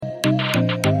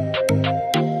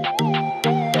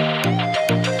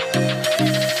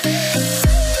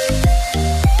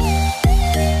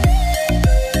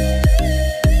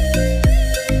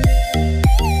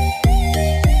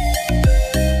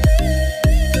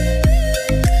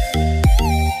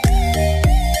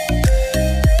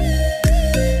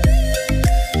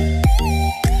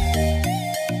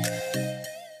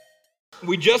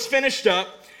We just finished up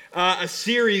a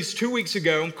series 2 weeks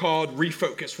ago called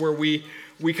Refocus, where we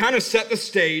kind of set the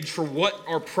stage for what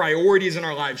our priorities in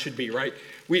our lives should be, right?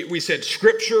 We said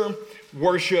scripture,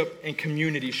 worship, and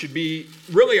community should be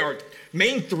really our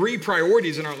main three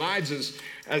priorities in our lives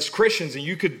as Christians. And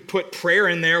you could put prayer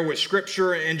in there with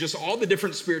scripture and just all the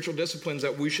different spiritual disciplines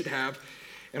that we should have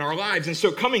in our lives. And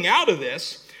so coming out of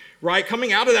this, right,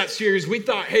 coming out of that series, we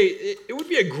thought, hey, it would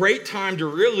be a great time to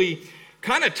really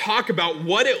kind of talk about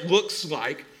what it looks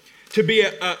like to be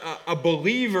a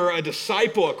believer, a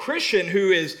disciple, a Christian who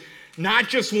is not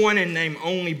just one in name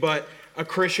only, but a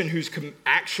Christian who's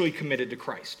actually committed to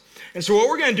Christ. And so what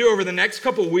we're going to do over the next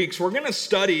couple of weeks, we're going to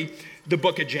study the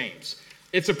book of James.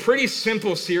 It's a pretty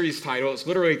simple series title. It's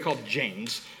literally called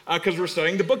James because we're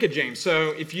studying the book of James.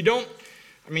 So if you don't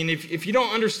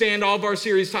understand all of our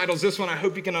series titles, this one I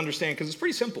hope you can understand because it's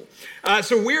pretty simple.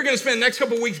 So we're going to spend the next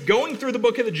couple of weeks going through the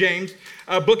book of James.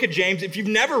 If you've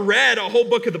never read a whole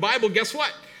book of the Bible, guess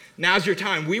what? Now's your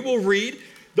time. We will read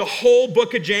the whole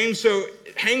book of James. So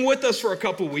hang with us for a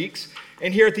couple of weeks.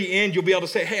 And here at the end, you'll be able to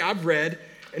say, hey, I've read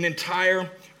an entire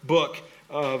book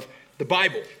of the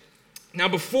Bible. Now,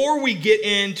 before we get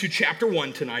into chapter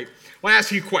 1 tonight, I want to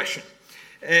ask you a question.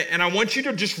 And I want you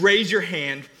to just raise your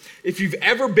hand if you've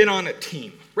ever been on a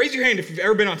team. Raise your hand if you've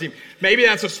ever been on a team. Maybe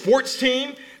that's a sports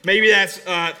team. Maybe that's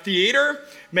theater.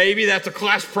 Maybe that's a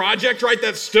class project, right?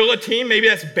 That's still a team. Maybe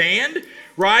that's band,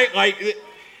 right? Like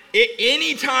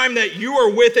any time that you are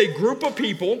with a group of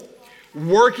people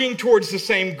working towards the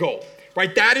same goal,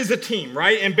 right? That is a team,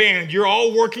 right? And band, you're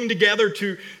all working together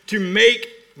to make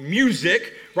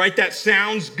music, right? That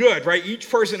sounds good, right? Each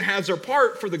person has their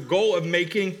part for the goal of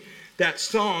making that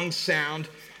song sound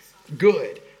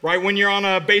good, right? When you're on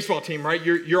a baseball team, right?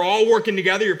 You're all working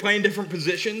together. You're playing different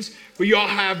positions, but you all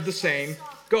have the same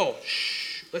goal.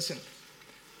 Shh, listen,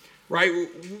 right?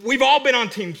 We've all been on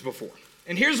teams before.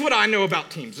 And here's what I know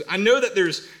about teams. I know that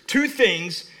there's two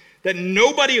things that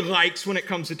nobody likes when it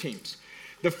comes to teams.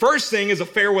 The first thing is a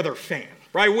fair weather fan,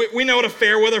 right? We know what a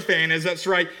fair weather fan is. That's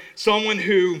right. Someone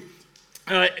who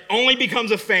only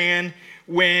becomes a fan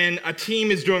when a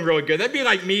team is doing really good. That'd be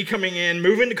like me coming in,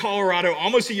 moving to Colorado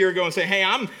almost a year ago and saying, hey,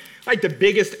 I'm like the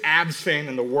biggest Abs fan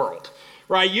in the world,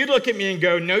 right? You'd look at me and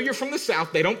go, no, you're from the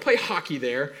South. They don't play hockey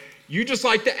there. You just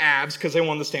like the Abs because they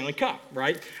won the Stanley Cup,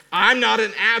 right? I'm not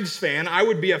an Abs fan. I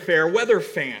would be a fair weather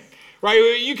fan,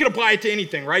 right? You can apply it to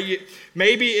anything, right?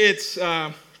 Maybe it's,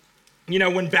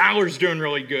 when Valor's doing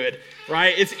really good,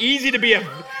 right? It's easy to be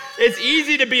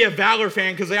a Valor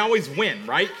fan because they always win,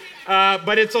 right?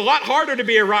 But it's a lot harder to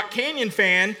be a Rock Canyon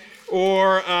fan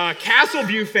or a Castle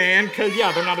View fan because,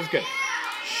 they're not as good.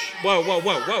 Whoa.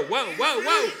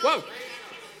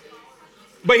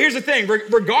 But here's the thing.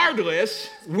 Regardless,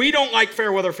 we don't like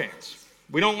fair weather fans.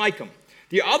 We don't like them.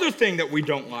 The other thing that we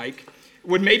don't like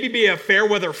would maybe be a fair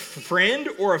weather friend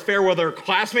or a fair weather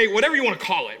classmate, whatever you want to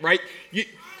call it, right?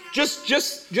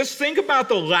 Just think about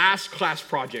the last class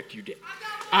project you did.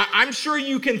 I'm sure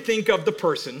you can think of the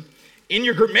person in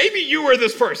your group. Maybe you were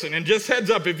this person, and just heads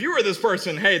up, if you were this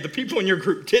person, hey, the people in your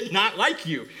group did not like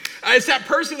you. It's that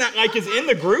person that is in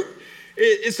the group.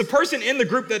 It's the person in the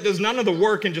group that does none of the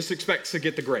work and just expects to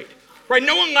get the grade, right?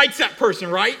 No one likes that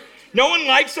person, right? No one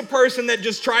likes a person that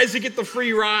just tries to get the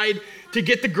free ride to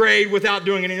get the grade without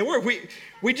doing any of the work.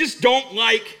 We just don't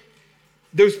like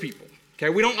those people, okay?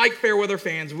 We don't like fair weather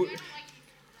fans.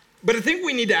 But I think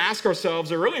we need to ask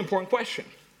ourselves a really important question.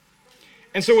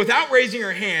 And so without raising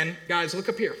your hand, guys, look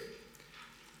up here.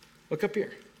 Look up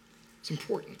here. It's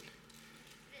important.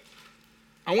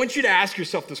 I want you to ask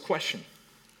yourself this question.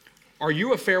 Are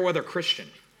you a fair weather Christian?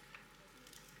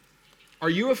 Are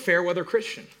you a fair weather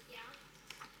Christian? Yeah.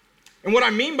 And what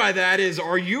I mean by that is,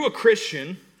 are you a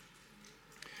Christian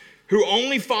who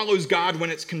only follows God when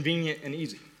it's convenient and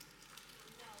easy?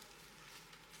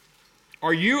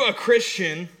 Are you a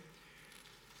Christian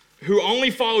who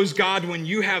only follows God when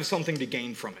you have something to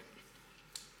gain from it?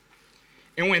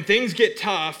 And when things get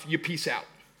tough, you peace out.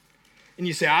 And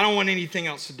you say, I don't want anything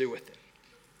else to do with it.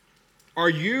 Are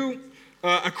you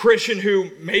a Christian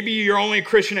who maybe you're only a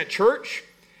Christian at church,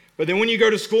 but then when you go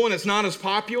to school and it's not as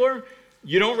popular,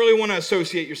 you don't really want to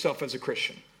associate yourself as a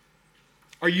Christian?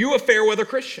 Are you a fair weather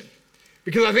Christian?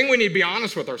 Because I think we need to be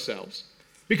honest with ourselves.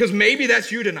 Because maybe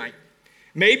that's you tonight.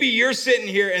 Maybe you're sitting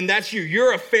here and that's you.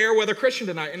 You're a fair weather Christian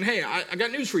tonight. And hey, I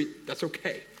got news for you. That's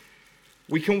okay.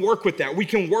 We can work with that. We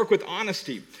can work with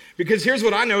honesty. Because here's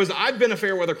what I know is I've been a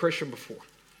fair weather Christian before.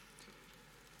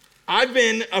 I've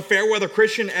been a fair weather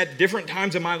Christian at different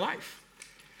times in my life.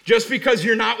 Just because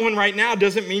you're not one right now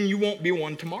doesn't mean you won't be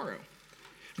one tomorrow.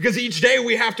 Because each day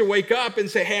we have to wake up and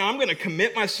say, hey, I'm going to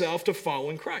commit myself to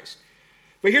following Christ.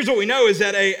 But here's what we know is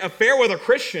that a fair weather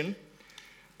Christian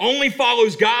only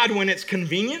follows God when it's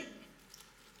convenient,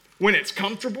 when it's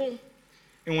comfortable,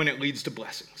 and when it leads to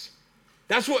blessings.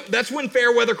 That's when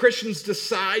fair weather Christians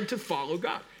decide to follow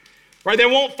God. Right? They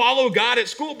won't follow God at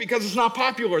school because it's not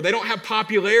popular. They don't have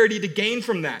popularity to gain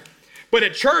from that. But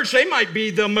at church, they might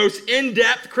be the most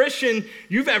in-depth Christian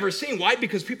you've ever seen. Why?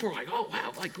 Because people are like, oh,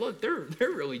 wow, like, look, they're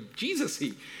really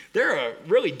Jesus-y. They're a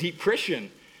really deep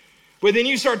Christian. But then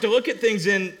you start to look at things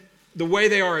and the way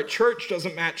they are at church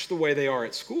doesn't match the way they are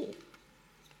at school.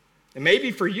 And maybe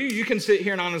for you, you can sit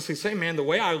here and honestly say, man, the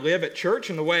way I live at church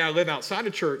and the way I live outside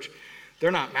of church,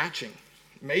 they're not matching.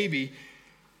 Maybe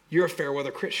you're a fair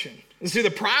weather Christian. And see,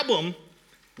 the problem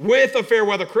with a fair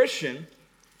weather Christian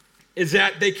is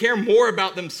that they care more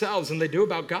about themselves than they do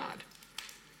about God.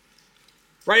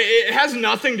 Right? It has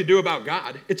nothing to do about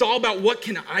God. It's all about what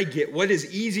can I get? What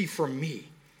is easy for me?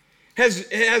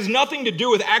 It has nothing to do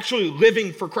with actually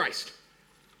living for Christ.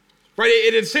 Right?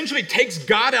 It essentially takes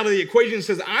God out of the equation and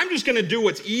says, I'm just going to do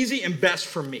what's easy and best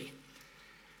for me.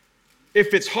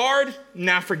 If it's hard,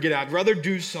 forget it. I'd rather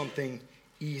do something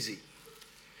easy.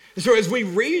 And so as we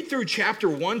read through chapter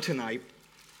 1 tonight,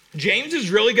 James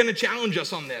is really going to challenge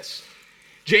us on this.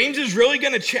 James is really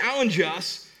going to challenge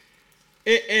us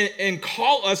and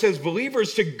call us as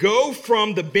believers to go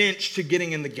from the bench to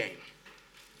getting in the game.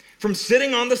 From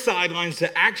sitting on the sidelines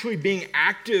to actually being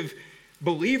active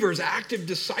believers, active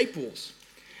disciples.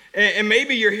 And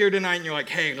maybe you're here tonight and you're like,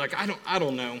 hey, like I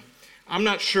don't know. I'm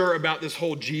not sure about this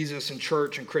whole Jesus and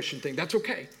church and Christian thing. That's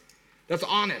okay. That's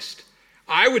honest.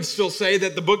 I would still say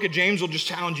that the book of James will just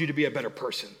challenge you to be a better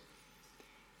person.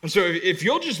 And so if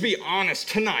you'll just be honest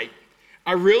tonight,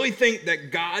 I really think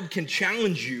that God can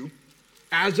challenge you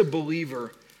as a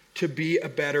believer to be a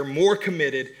better, more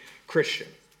committed Christian.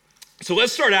 So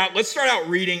let's start out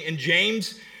reading in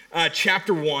James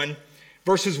chapter 1,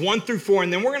 verses 1 through 4,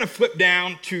 and then we're going to flip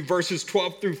down to verses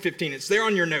 12 through 15. It's there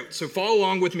on your notes, so follow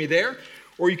along with me there,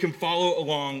 or you can follow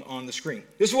along on the screen.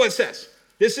 This is what it says.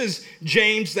 This is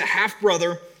James, the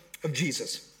half-brother of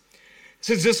Jesus. It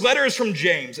says, this letter is from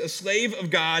James, a slave of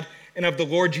God and of the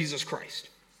Lord Jesus Christ.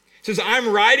 It says,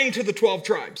 I'm writing to the 12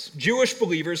 tribes, Jewish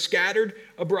believers scattered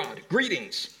abroad.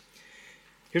 Greetings.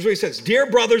 Here's what he says. Dear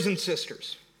brothers and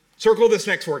sisters, circle this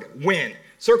next word, when.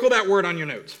 Circle that word on your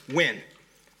notes, when.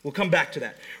 We'll come back to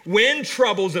that. When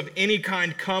troubles of any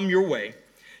kind come your way,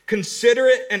 consider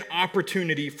it an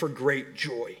opportunity for great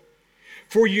joy.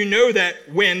 For you know that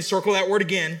when, circle that word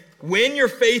again, when your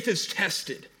faith is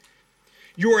tested,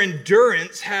 your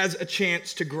endurance has a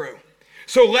chance to grow.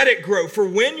 So let it grow, for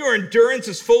when your endurance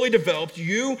is fully developed,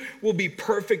 you will be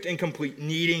perfect and complete,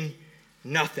 needing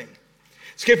nothing.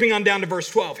 Skipping on down to verse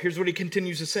 12, here's what he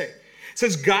continues to say. It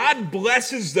says, God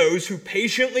blesses those who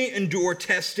patiently endure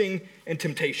testing and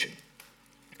temptation.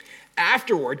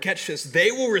 Afterward, catch this,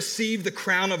 they will receive the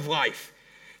crown of life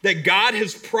that God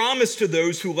has promised to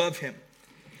those who love him.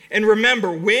 And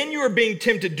remember, when you are being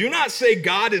tempted, do not say,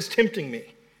 God is tempting me.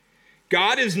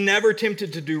 God is never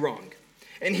tempted to do wrong,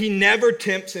 and he never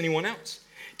tempts anyone else.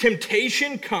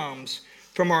 Temptation comes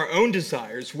from our own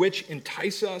desires, which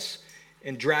entice us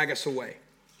and drag us away.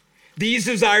 These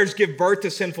desires give birth to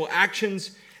sinful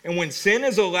actions, and when sin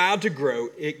is allowed to grow,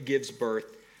 it gives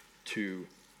birth to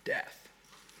death.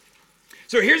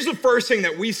 So here's the first thing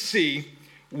that we see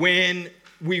when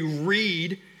we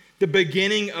read the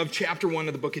beginning of chapter 1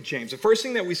 of the book of James. The first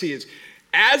thing that we see is,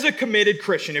 as a committed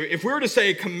Christian, if we were to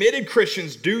say committed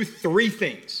Christians do three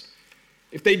things,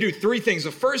 if they do three things,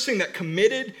 the first thing that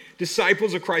committed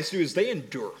disciples of Christ do is they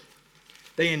endure.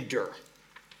 They endure.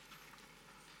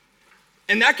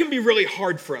 And that can be really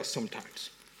hard for us sometimes.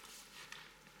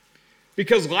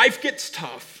 Because life gets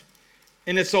tough,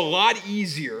 and it's a lot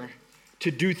easier to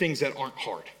do things that aren't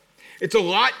hard. It's a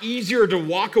lot easier to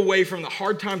walk away from the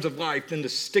hard times of life than to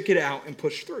stick it out and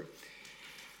push through.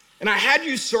 And I had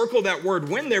you circle that word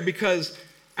when there because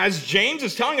as James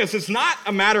is telling us, it's not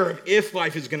a matter of if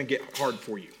life is going to get hard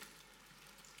for you.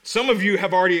 Some of you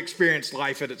have already experienced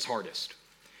life at its hardest.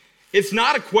 It's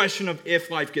not a question of if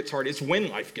life gets hard, it's when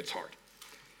life gets hard.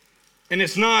 And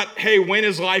it's not, hey, when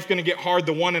is life going to get hard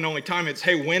the one and only time? It's,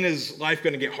 hey, when is life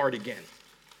going to get hard again?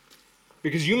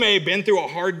 Because you may have been through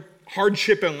a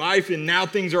hardship in life and now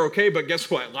things are okay, but guess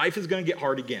what? Life is going to get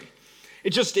hard again.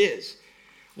 It just is.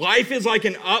 Life is like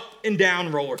an up and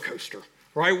down roller coaster,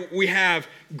 right? We have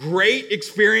great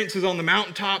experiences on the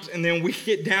mountaintops and then we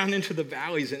get down into the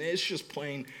valleys and it's just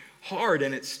plain hard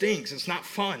and it stinks. It's not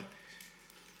fun.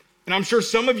 And I'm sure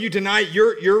some of you tonight,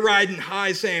 you're riding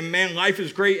high saying, man, life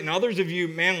is great. And others of you,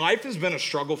 man, life has been a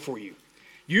struggle for you.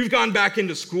 You've gone back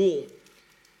into school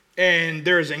and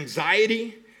there's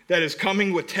anxiety, that is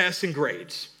coming with tests and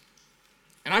grades.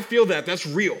 And I feel that that's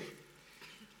real,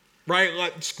 right?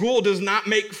 Like, school does not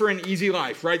make for an easy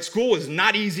life, right? School was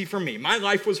not easy for me. My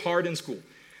life was hard in school.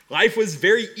 Life was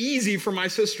very easy for my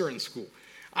sister in school.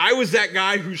 I was that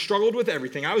guy who struggled with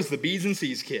everything. I was the B's and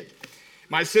C's kid.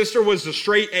 My sister was the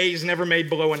straight A's, never made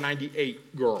below a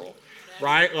 98 girl,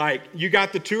 right? Like, you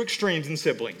got the two extremes in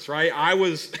siblings, right? I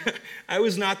was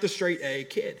not the straight A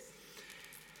kid.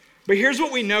 But here's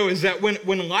what we know is that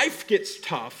when life gets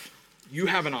tough, you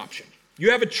have an option. You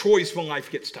have a choice when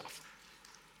life gets tough.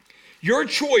 Your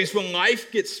choice when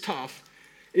life gets tough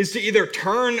is to either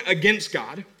turn against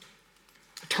God,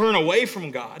 turn away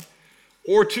from God,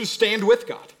 or to stand with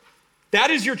God. That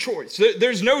is your choice.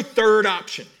 There's no third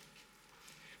option.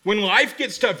 When life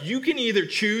gets tough, you can either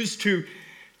choose to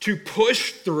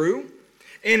push through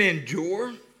and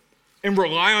endure and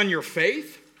rely on your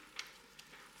faith,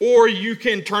 or you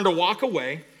can turn to walk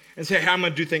away and say, hey, I'm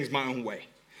going to do things my own way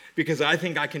because I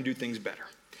think I can do things better.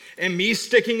 And me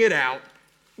sticking it out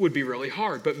would be really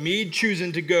hard, but me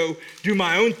choosing to go do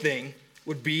my own thing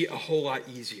would be a whole lot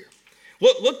easier.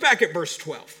 Look back at verse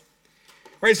 12.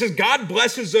 Right, it says, God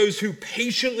blesses those who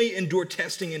patiently endure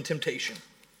testing and temptation.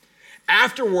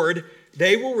 Afterward,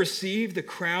 they will receive the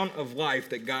crown of life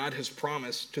that God has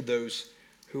promised to those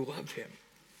who love him.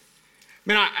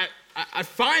 Man, I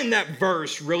find that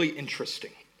verse really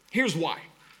interesting. Here's why.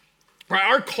 Right,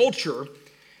 our culture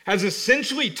has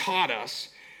essentially taught us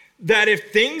that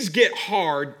if things get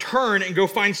hard, turn and go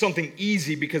find something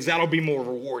easy because that'll be more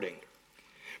rewarding.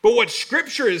 But what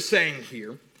Scripture is saying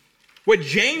here, what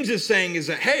James is saying is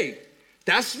that, hey,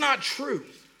 that's not true.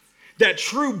 That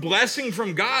true blessing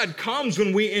from God comes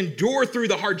when we endure through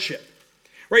the hardship.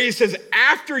 Right? He says,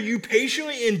 after you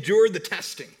patiently endure the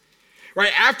testing,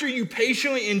 right? After you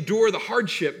patiently endure the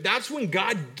hardship, that's when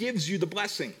God gives you the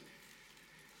blessing.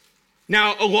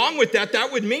 Now, along with that,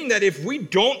 that would mean that if we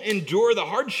don't endure the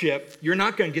hardship, you're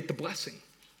not going to get the blessing.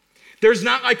 There's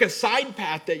not like a side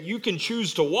path that you can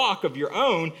choose to walk of your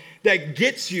own that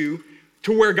gets you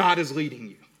to where God is leading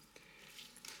you.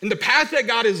 And the path that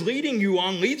God is leading you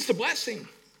on leads to blessing.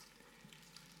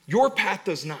 Your path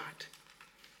does not.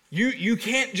 You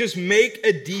can't just make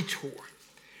a detour.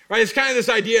 Right? It's kind of this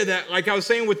idea that, like I was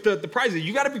saying with the prizes,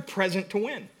 you got to be present to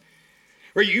win.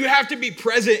 Right? You have to be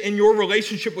present in your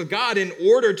relationship with God in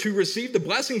order to receive the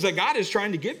blessings that God is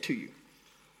trying to give to you.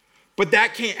 But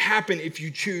that can't happen if you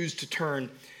choose to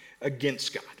turn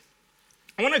against God.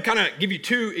 I want to kind of give you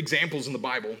two examples in the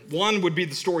Bible. One would be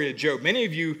the story of Job. Many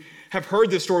of you have heard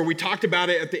this story. We talked about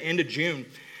it at the end of June.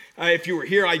 If you were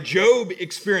here, Job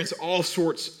experienced all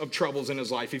sorts of troubles in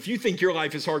his life. If you think your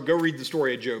life is hard, go read the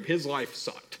story of Job. His life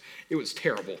sucked. It was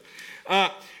terrible.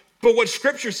 But what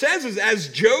Scripture says is as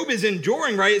Job is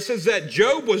enduring, right, it says that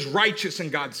Job was righteous in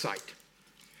God's sight.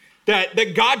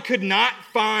 That God could not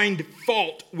find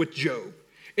fault with Job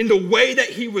in the way that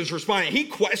he was responding. He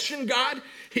questioned God.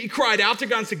 He cried out to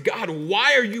God and said, God,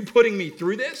 why are you putting me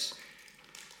through this?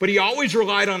 But he always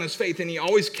relied on his faith, and he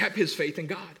always kept his faith in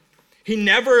God. He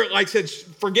never said,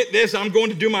 forget this, I'm going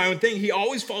to do my own thing. He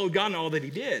always followed God in all that he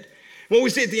did. What we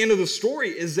see at the end of the story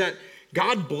is that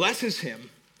God blesses him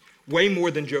way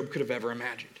more than Job could have ever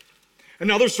imagined.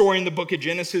 Another story in the book of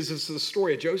Genesis is the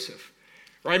story of Joseph.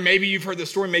 Right? Maybe you've heard this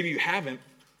story, maybe you haven't.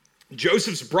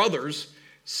 Joseph's brothers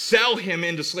sell him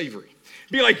into slavery.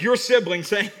 Be like your sibling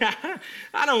saying,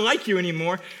 I don't like you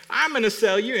anymore. I'm going to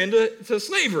sell you into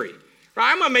slavery.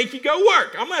 Right? I'm going to make you go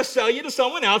work. I'm going to sell you to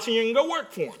someone else and you can go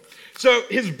work for him. So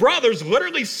his brothers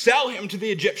literally sell him to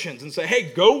the Egyptians and say,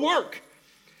 hey, go work.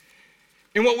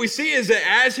 And what we see is that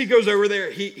as he goes over there,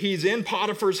 he's in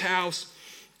Potiphar's house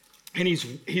and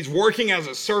he's working as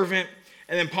a servant.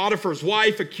 And then Potiphar's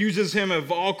wife accuses him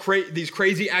of all these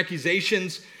crazy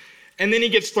accusations. And then he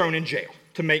gets thrown in jail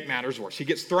to make matters worse. He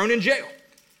gets thrown in jail.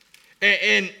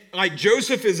 And like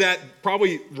Joseph is at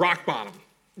probably rock bottom,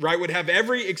 right? Would have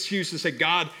every excuse to say,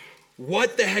 God,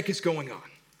 what the heck is going on?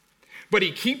 But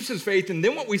he keeps his faith. And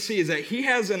then what we see is that he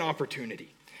has an opportunity.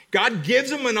 God gives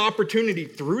him an opportunity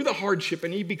through the hardship,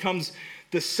 and he becomes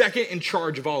the second in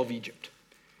charge of all of Egypt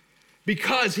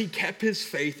because he kept his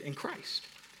faith in Christ.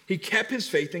 He kept his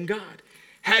faith in God.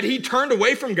 Had he turned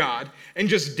away from God and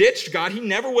just ditched God, he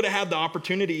never would have had the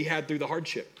opportunity he had through the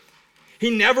hardship. He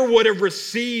never would have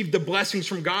received the blessings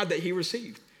from God that he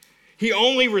received. He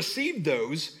only received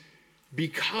those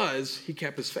because he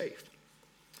kept his faith.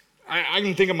 I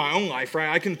can think of my own life, right?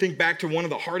 I can think back to one of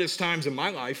the hardest times in my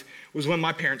life was when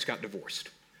my parents got divorced.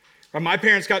 My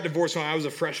parents got divorced when I was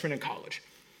a freshman in college.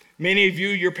 Many of you,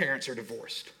 your parents are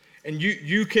divorced. And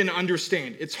you can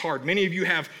understand it's hard. Many of you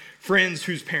have friends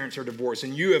whose parents are divorced,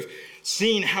 and you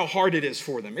seen how hard it is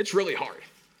for them. It's really hard.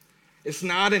 It's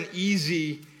not an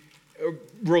easy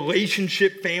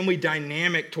relationship, family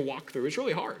dynamic to walk through. It's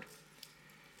really hard.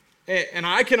 And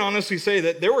I can honestly say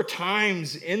that there were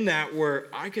times in that where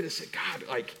I could have said, God,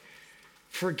 like,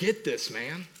 forget this,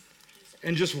 man,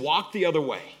 and just walk the other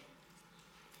way.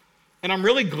 And I'm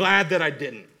really glad that I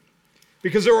didn't,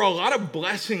 because there were a lot of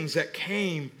blessings that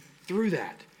came through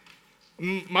that.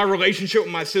 My relationship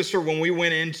with my sister, when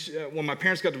my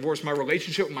parents got divorced, my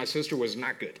relationship with my sister was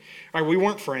not good. Like, we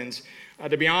weren't friends.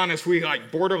 To be honest, we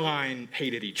like borderline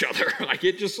hated each other. Like,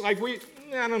 it just like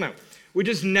I don't know. We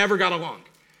just never got along.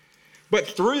 But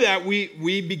through that,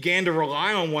 we began to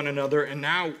rely on one another, and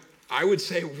now I would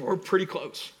say we're pretty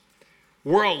close.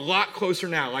 We're a lot closer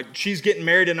now. Like, she's getting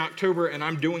married in October, and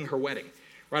I'm doing her wedding.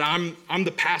 Right? I'm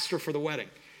the pastor for the wedding.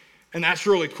 And that's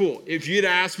really cool. If you'd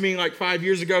asked me like 5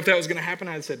 years ago if that was going to happen,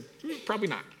 I'd said, probably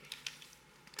not.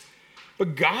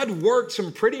 But God worked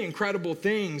some pretty incredible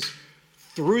things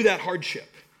through that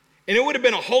hardship. And it would have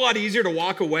been a whole lot easier to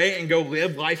walk away and go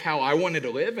live life how I wanted to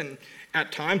live. And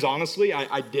at times, honestly,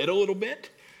 I did a little bit.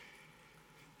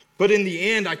 But in the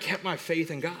end, I kept my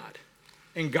faith in God.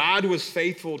 And God was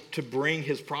faithful to bring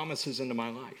his promises into my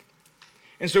life.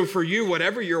 And so for you,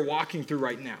 whatever you're walking through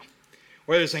right now,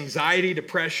 whether it's anxiety,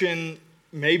 depression,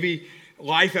 maybe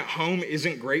life at home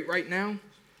isn't great right now,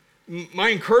 my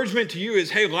encouragement to you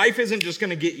is, hey, life isn't just going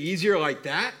to get easier like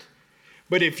that.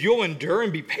 But if you'll endure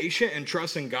and be patient and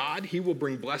trust in God, he will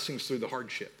bring blessings through the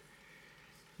hardship,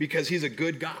 because he's a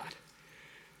good God.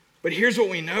 But here's what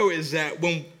we know is that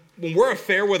when we're a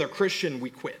fair weather Christian,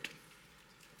 we quit.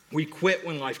 We quit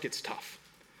when life gets tough.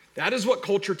 That is what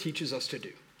culture teaches us to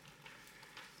do.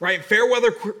 Right? Fair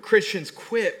weather Christians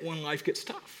quit when life gets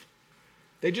tough.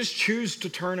 They just choose to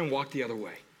turn and walk the other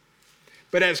way.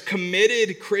 But as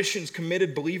committed Christians,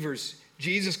 committed believers,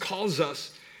 Jesus calls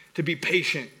us to be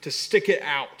patient, to stick it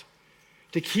out,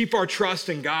 to keep our trust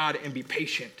in God and be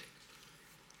patient.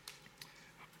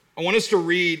 I want us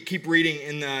to keep reading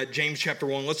in James chapter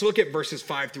 1. Let's look at verses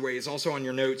 5 through 8. It's also on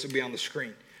your notes. It'll be on the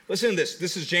screen. Listen to this.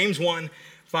 This is James 1,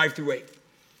 5 through 8. It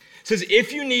says,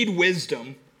 if you need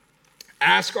wisdom,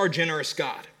 ask our generous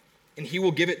God, and he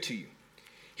will give it to you.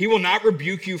 He will not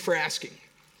rebuke you for asking.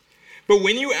 But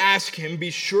when you ask him,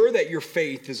 be sure that your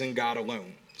faith is in God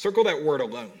alone. Circle that word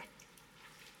alone.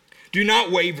 Do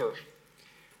not waver.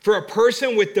 For a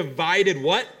person with divided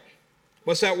what?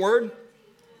 What's that word?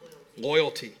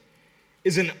 Loyalty.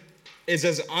 Is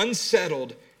as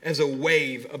unsettled as a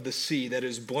wave of the sea that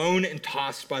is blown and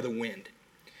tossed by the wind.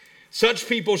 Such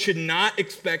people should not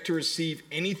expect to receive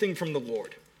anything from the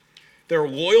Lord. Their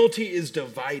loyalty is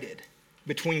divided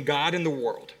between God and the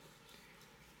world,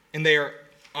 and they are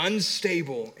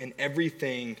unstable in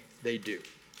everything they do.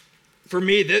 For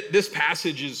me, this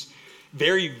passage is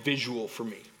very visual for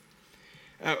me.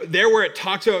 There where it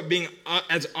talks about being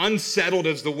as unsettled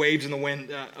as the waves and the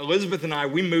wind, Elizabeth and I,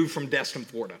 we moved from Destin,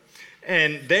 Florida.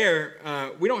 And there,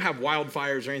 we don't have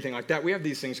wildfires or anything like that. We have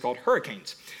these things called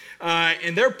hurricanes.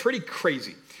 And they're pretty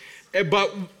crazy.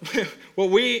 But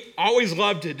what we always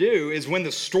loved to do is when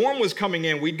the storm was coming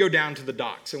in, we'd go down to the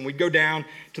docks and we'd go down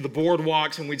to the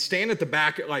boardwalks and we'd stand at the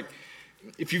back. Like,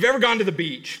 if you've ever gone to the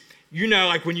beach, you know,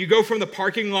 like when you go from the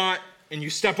parking lot and you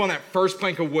step on that first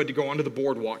plank of wood to go onto the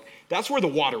boardwalk, that's where the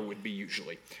water would be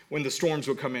usually when the storms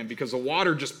would come in, because the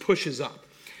water just pushes up.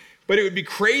 But it would be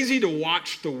crazy to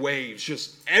watch the waves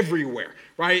just everywhere,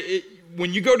 right?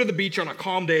 When you go to the beach on a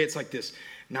calm day, it's like this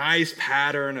nice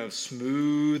pattern of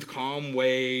smooth, calm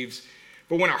waves.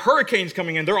 But when a hurricane's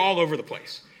coming in, they're all over the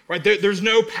place, right? There's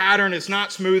no pattern. It's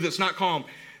not smooth. It's not calm.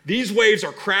 These waves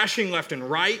are crashing left and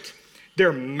right.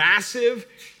 They're massive.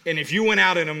 And if you went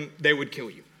out in them, they would kill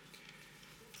you.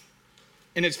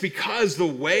 And it's because the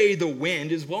way the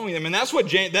wind is blowing them. And that's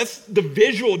the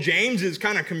visual James is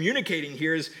kind of communicating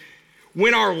here is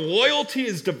when our loyalty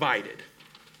is divided,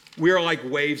 we are like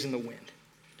waves in the wind.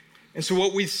 And so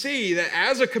what we see that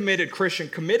as a committed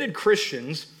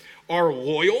Christians are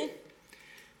loyal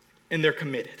and they're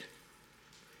committed.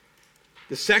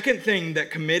 The second thing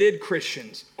that committed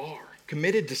Christians are,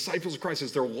 committed disciples of Christ,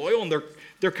 is they're loyal and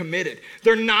they're committed.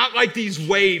 They're not like these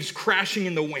waves crashing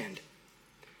in the wind.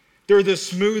 They're the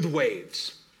smooth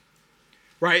waves,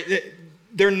 right?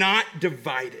 They're not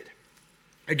divided.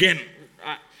 Again,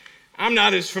 I'm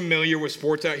not as familiar with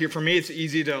sports out here. For me, it's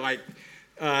easy to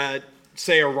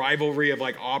say a rivalry of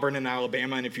like Auburn and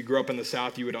Alabama, and if you grew up in the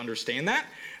South, you would understand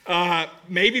that.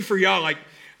 Maybe for y'all, like,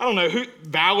 I don't know,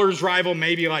 Valor's rival,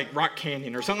 maybe like Rock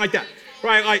Canyon or something like that,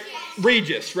 right? Like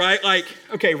Regis, right? Like,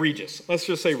 okay, Regis. Let's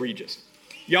just say Regis.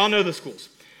 Y'all know the schools.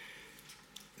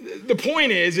 The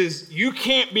point is you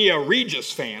can't be a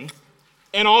Regis fan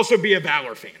and also be a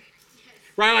Valor fan.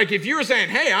 Right? Like if you were saying,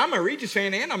 hey, I'm a Regis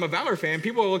fan and I'm a Valor fan,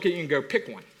 people will look at you and go, pick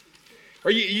one.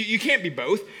 Or you can't be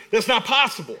both. That's not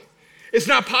possible. It's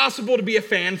not possible to be a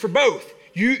fan for both.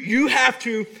 You have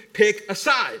to pick a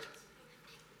side.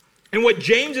 And what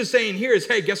James is saying here is,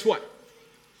 hey, guess what?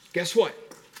 Guess what?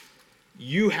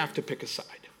 You have to pick a side.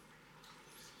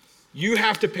 You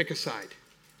have to pick a side.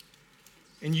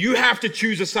 And you have to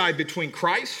choose a side between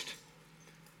Christ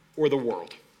or the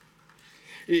world.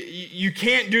 You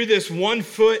can't do this 1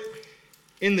 foot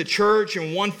in the church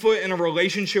and 1 foot in a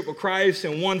relationship with Christ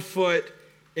and 1 foot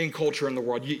in culture in the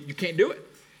world. You can't do it.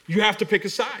 You have to pick a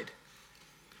side.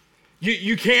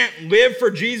 You can't live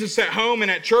for Jesus at home and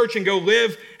at church and go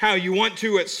live how you want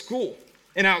to at school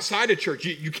and outside of church.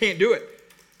 You can't do it.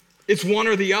 It's one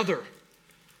or the other.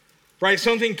 Right?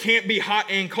 Something can't be hot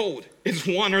and cold. It's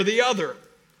one or the other.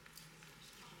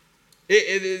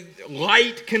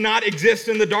 Light cannot exist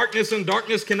in the darkness, and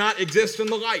darkness cannot exist in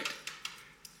the light.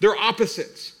 They're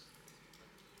opposites.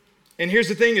 And here's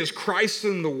the thing is Christ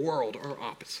and the world are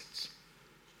opposites.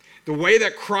 The way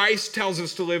that Christ tells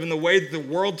us to live and the way that the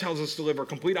world tells us to live are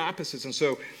complete opposites. And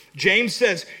so James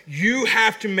says, you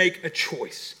have to make a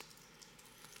choice.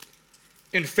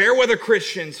 And fair weather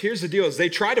Christians, here's the deal, is they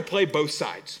try to play both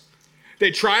sides.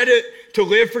 They try to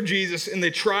live for Jesus and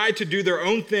they try to do their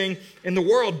own thing in the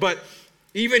world. But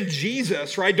even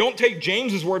Jesus, right? Don't take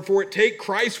James's word for it. Take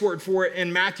Christ's word for it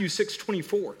in Matthew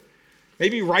 6:24.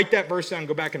 Maybe write that verse down and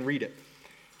go back and read it.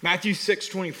 Matthew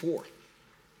 6:24.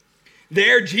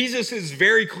 There, Jesus is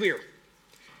very clear.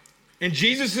 And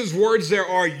Jesus' words there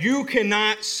are, you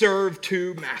cannot serve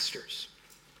two masters.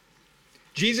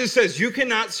 Jesus says, you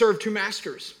cannot serve two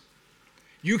masters.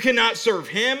 You cannot serve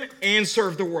him and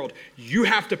serve the world. You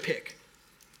have to pick.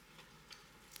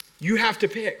 You have to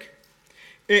pick.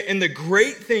 And the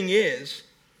great thing is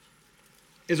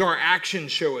our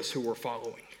actions show us who we're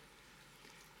following.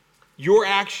 Your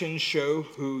actions show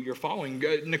who you're following.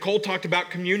 Nicole talked about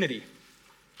community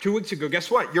 2 weeks ago.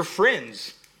 Guess what? Your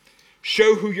friends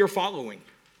show who you're following.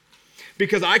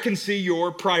 Because I can see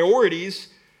your priorities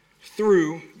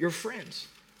through your friends.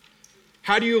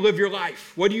 How do you live your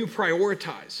life? What do you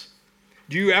prioritize?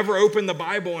 Do you ever open the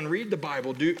Bible and read the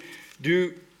Bible?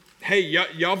 Hey,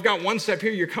 y'all have got one step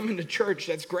here. You're coming to church.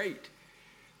 That's great.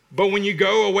 But when you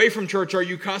go away from church, are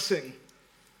you cussing?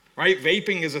 Right?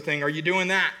 Vaping is a thing. Are you doing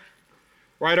that?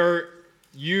 Right? Are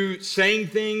you saying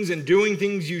things and doing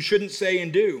things you shouldn't say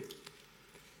and do?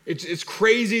 It's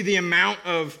crazy the amount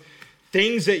of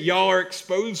things that y'all are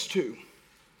exposed to.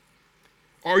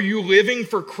 Are you living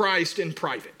for Christ in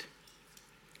private?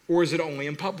 Or is it only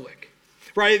in public?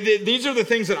 Right? These are the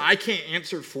things that I can't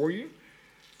answer for you,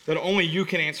 that only you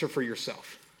can answer for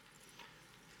yourself.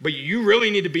 But you really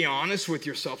need to be honest with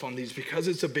yourself on these because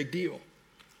it's a big deal.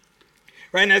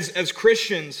 Right? And as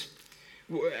Christians,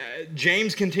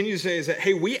 James continues to say is that,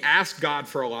 hey, we ask God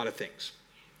for a lot of things.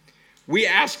 We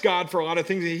ask God for a lot of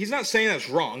things. He's not saying that's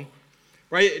wrong.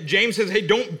 Right? James says, hey,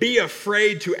 don't be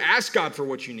afraid to ask God for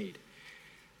what you need.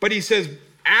 But he says,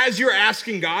 as you're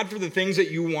asking God for the things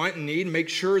that you want and need, make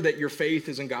sure that your faith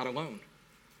is in God alone.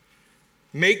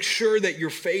 Make sure that your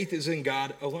faith is in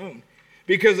God alone.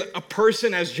 Because a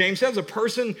person, as James says, a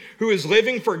person who is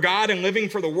living for God and living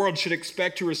for the world should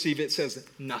expect to receive, it says,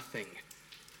 nothing.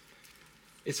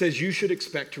 It says you should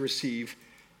expect to receive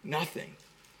nothing.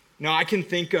 Now, I can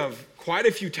think of quite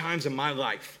a few times in my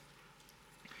life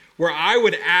where I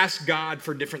would ask God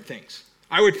for different things.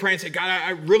 I would pray and say, God,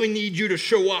 I really need you to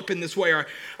show up in this way, or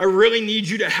I really need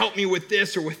you to help me with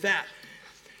this or with that.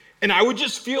 And I would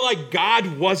just feel like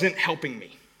God wasn't helping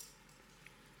me.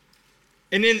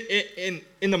 And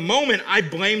in the moment, I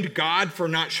blamed God for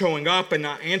not showing up and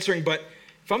not answering. But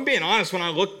if I'm being honest, when I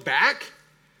look back,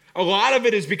 a lot of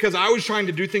it is because I was trying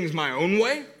to do things my own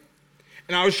way.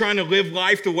 And I was trying to live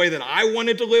life the way that I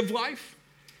wanted to live life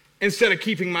instead of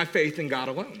keeping my faith in God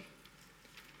alone.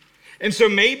 And so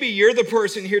maybe you're the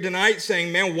person here tonight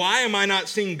saying, man, why am I not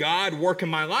seeing God work in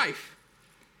my life?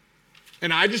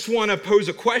 And I just want to pose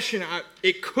a question.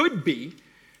 It could be,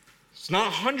 it's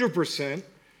not 100%,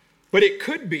 but it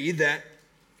could be that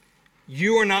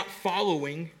you are not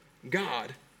following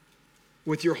God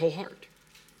with your whole heart.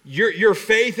 Your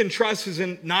faith and trust is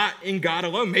not in God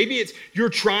alone. Maybe it's you're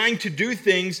trying to do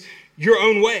things your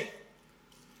own way.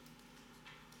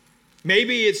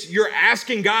 Maybe it's you're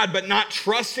asking God but not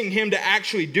trusting him to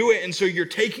actually do it, and so you're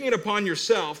taking it upon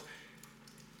yourself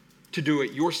to do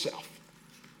it yourself.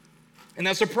 And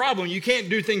that's a problem. You can't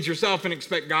do things yourself and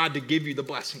expect God to give you the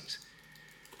blessings.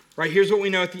 Right? Here's what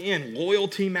we know at the end.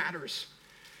 Loyalty matters.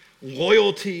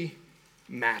 Loyalty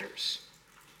matters.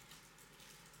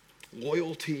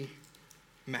 Loyalty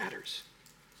matters.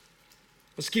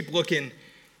 Let's keep looking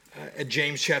at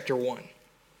James chapter 1.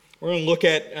 We're going to look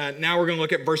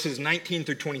at verses 19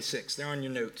 through 26. They're on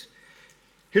your notes.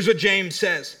 Here's what James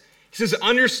says. He says,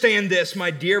 "Understand this,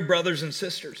 my dear brothers and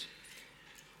sisters.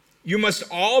 You must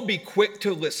all be quick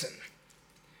to listen,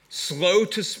 slow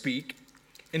to speak,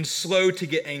 and slow to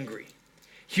get angry.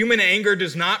 Human anger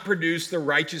does not produce the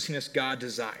righteousness God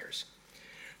desires.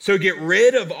 So get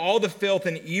rid of all the filth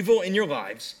and evil in your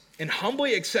lives, and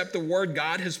humbly accept the word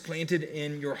God has planted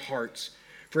in your hearts,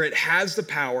 for it has the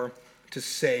power to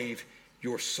save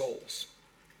your souls."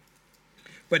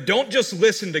 But don't just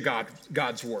listen to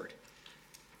God's word.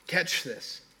 Catch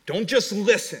this. Don't just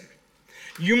listen.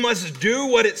 You must do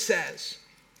what it says.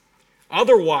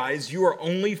 Otherwise, you are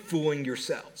only fooling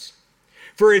yourselves.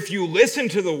 For if you listen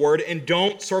to the word and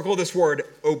don't, circle this word,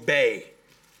 obey,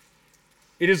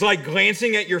 it is like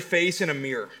glancing at your face in a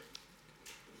mirror.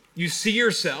 You see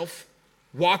yourself,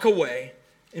 walk away,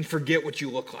 and forget what you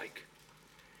look like.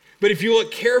 But if you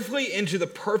look carefully into the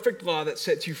perfect law that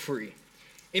sets you free,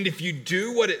 and if you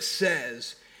do what it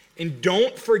says and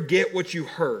don't forget what you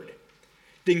heard,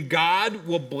 then God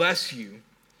will bless you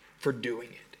for doing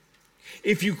it.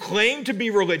 If you claim to be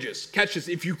religious, catch this,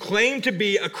 if you claim to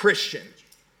be a Christian,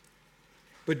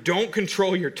 but don't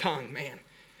control your tongue, man,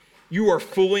 you are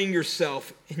fooling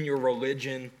yourself and your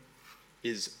religion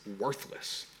is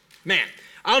worthless. Man,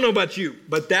 I don't know about you,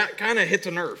 but that kind of hits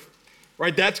a nerve,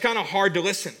 right? That's kind of hard to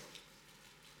listen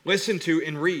to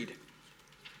and read.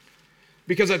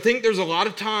 Because I think there's a lot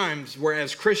of times where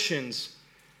as Christians,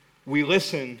 we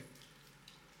listen,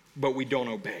 but we don't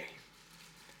obey.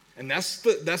 And that's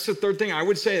the third thing I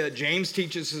would say that James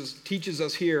teaches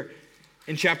us here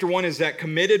in chapter 1 is that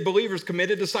committed believers,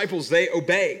 committed disciples, they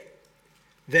obey.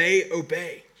 They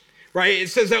obey, right? It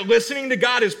says that listening to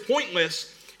God is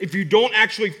pointless if you don't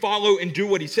actually follow and do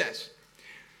what he says.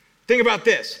 Think about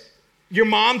this. Your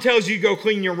mom tells you to go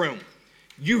clean your room.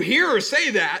 You hear her say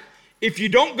that. If you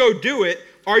don't go do it,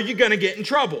 are you going to get in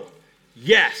trouble?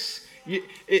 Yes.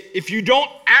 If you don't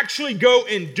actually go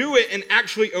and do it and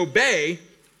actually obey,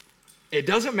 it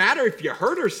doesn't matter if you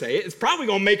heard her say it. It's probably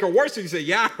going to make her worse if you say,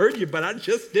 yeah, I heard you, but I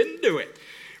just didn't do it,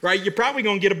 right? You're probably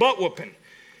going to get a butt whooping.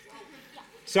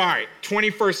 Sorry,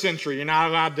 21st century, you're not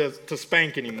allowed to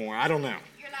spank anymore. I don't know.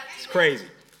 It's crazy.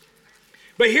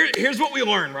 But here's what we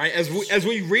learn, right? As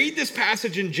we read this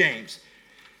passage in James,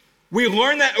 we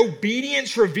learn that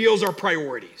obedience reveals our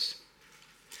priorities.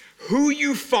 Who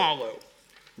you follow,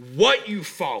 what you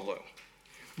follow,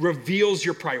 reveals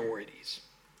your priorities.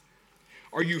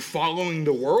 Are you following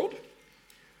the world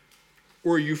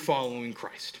or are you following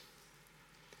Christ?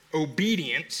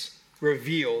 Obedience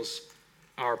reveals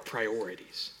our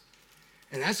priorities.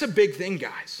 And that's a big thing,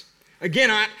 guys.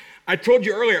 Again, I told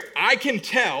you earlier, I can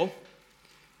tell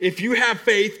if you have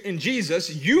faith in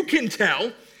Jesus, you can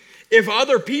tell if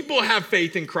other people have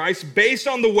faith in Christ based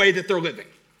on the way that they're living.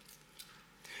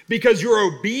 Because your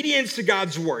obedience to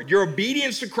God's word, your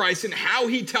obedience to Christ and how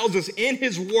he tells us in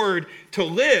his word to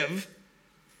live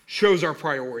shows our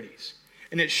priorities.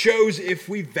 And it shows if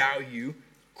we value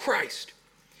Christ.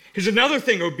 Here's another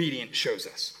thing obedience shows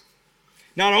us.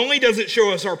 Not only does it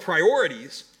show us our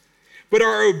priorities, but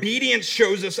our obedience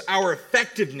shows us our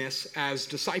effectiveness as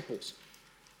disciples.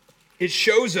 It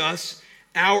shows us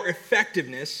our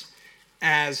effectiveness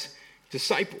as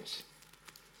disciples.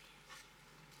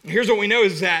 Here's what we know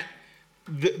is that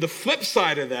the flip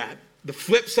side of that,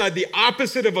 the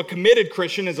opposite of a committed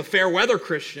Christian is a fair weather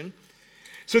Christian.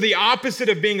 So the opposite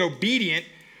of being obedient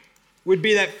would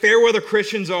be that fair weather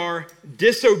Christians are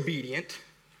disobedient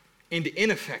and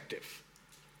ineffective.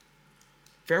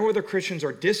 Fair weather Christians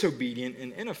are disobedient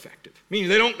and ineffective, meaning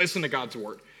they don't listen to God's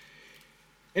word.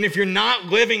 And if you're not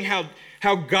living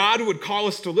how God would call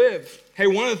us to live, hey,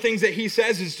 one of the things that he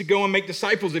says is to go and make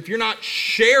disciples. If you're not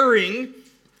sharing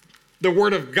the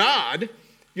word of God,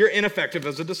 you're ineffective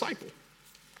as a disciple.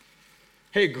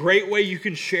 Hey, a great way you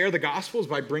can share the gospel is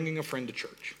by bringing a friend to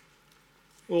church.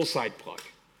 A little side plug.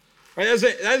 Right?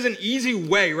 That is an easy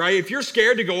way, right? If you're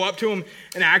scared to go up to them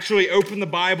and actually open the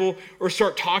Bible or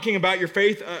start talking about your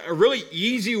faith, a really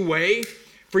easy way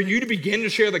for you to begin to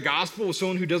share the gospel with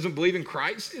someone who doesn't believe in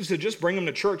Christ is to just bring them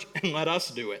to church and let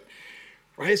us do it.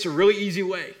 Right? It's a really easy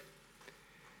way.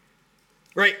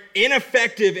 Right?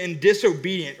 Ineffective and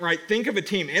disobedient, right? Think of a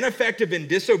team. Ineffective and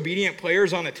disobedient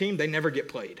players on a team, they never get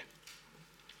played.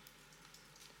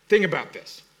 Think about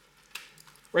this.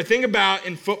 Right? Think about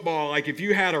in football, like if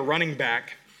you had a running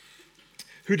back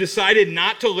who decided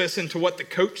not to listen to what the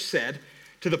coach said,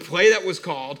 to the play that was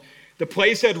called, the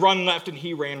play said run left and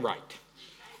he ran right.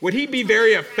 Would he be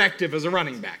very effective as a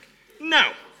running back?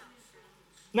 No,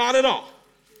 not at all.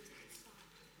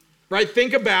 right?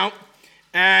 Think about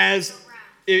as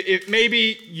if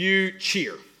maybe you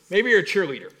cheer. Maybe you're a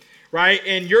cheerleader, right?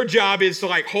 And your job is to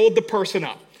like hold the person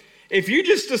up. If you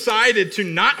just decided to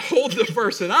not hold the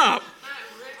person up,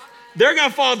 they're going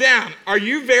to fall down. Are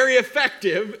you very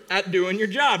effective at doing your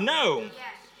job? No.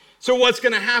 So what's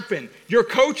going to happen? Your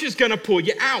coach is going to pull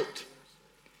you out.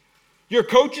 Your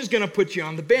coach is going to put you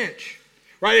on the bench,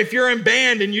 right? If you're in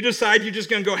band and you decide you're just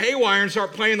going to go haywire and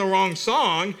start playing the wrong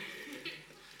song,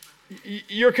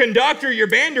 your conductor, your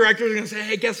band director is going to say,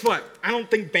 hey, guess what? I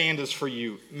don't think band is for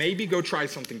you. Maybe go try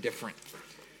something different.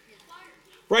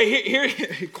 Right here,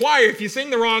 choir, if you sing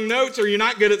the wrong notes or you're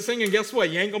not good at singing, guess what?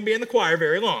 You ain't going to be in the choir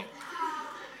very long.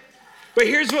 But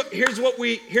here's what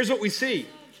we see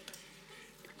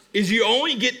is you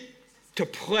only get to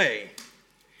play.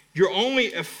 You're only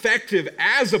effective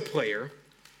as a player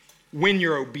when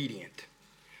you're obedient,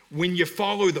 when you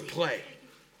follow the play.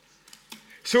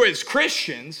 So as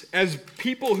Christians, as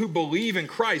people who believe in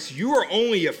Christ, you are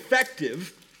only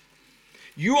effective.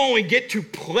 You only get to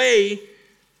play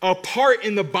a part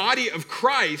in the body of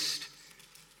Christ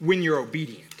when you're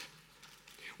obedient,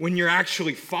 when you're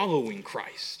actually following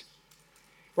Christ,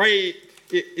 right?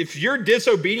 If you're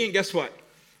disobedient, guess what?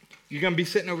 You're going to be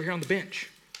sitting over here on the bench.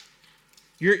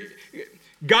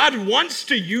 God wants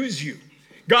to use you.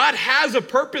 God has a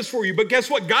purpose for you, but guess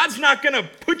what? God's not going to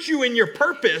put you in your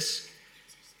purpose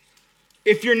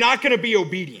if you're not going to be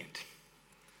obedient.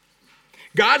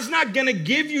 God's not going to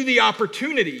give you the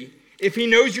opportunity if he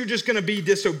knows you're just going to be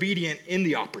disobedient in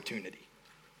the opportunity.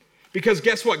 Because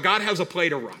guess what? God has a play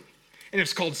to run, and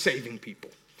it's called saving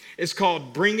people. It's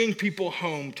called bringing people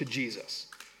home to Jesus.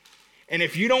 And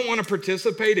if you don't want to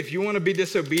participate, if you want to be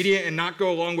disobedient and not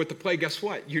go along with the play, guess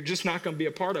what? You're just not going to be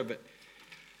a part of it.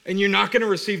 And you're not going to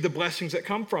receive the blessings that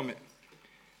come from it.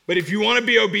 But if you want to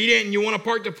be obedient and you want a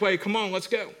part to play, come on, let's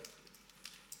go.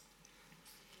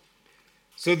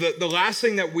 So the last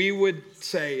thing that we would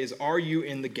say is, are you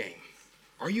in the game?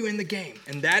 Are you in the game?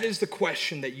 And that is the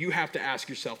question that you have to ask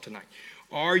yourself tonight.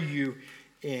 Are you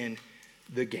in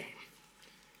the game?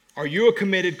 Are you a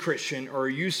committed Christian, or are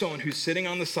you someone who's sitting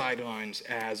on the sidelines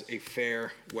as a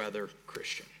fair weather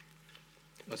Christian?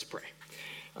 Let's pray.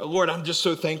 Lord, I'm just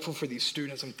so thankful for these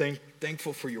students. I'm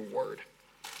thankful for your word.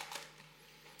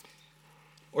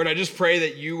 Lord, I just pray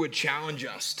that you would challenge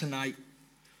us tonight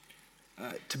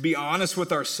to be honest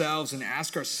with ourselves and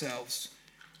ask ourselves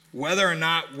whether or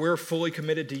not we're fully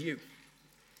committed to you.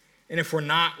 And if we're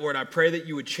not, Lord, I pray that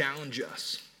you would challenge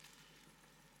us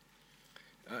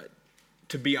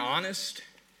to be honest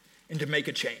and to make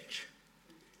a change,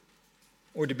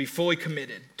 or to be fully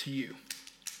committed to you.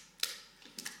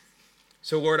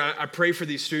 So, Lord, I pray for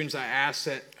these students. I ask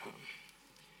that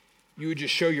you would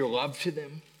just show your love to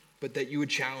them, but that you would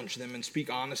challenge them and speak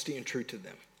honesty and truth to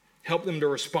them. Help them to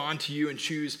respond to you and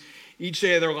choose each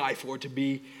day of their life, Lord, to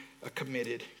be a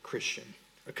committed Christian,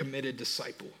 a committed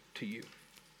disciple to you.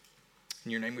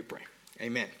 In your name we pray.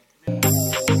 Amen.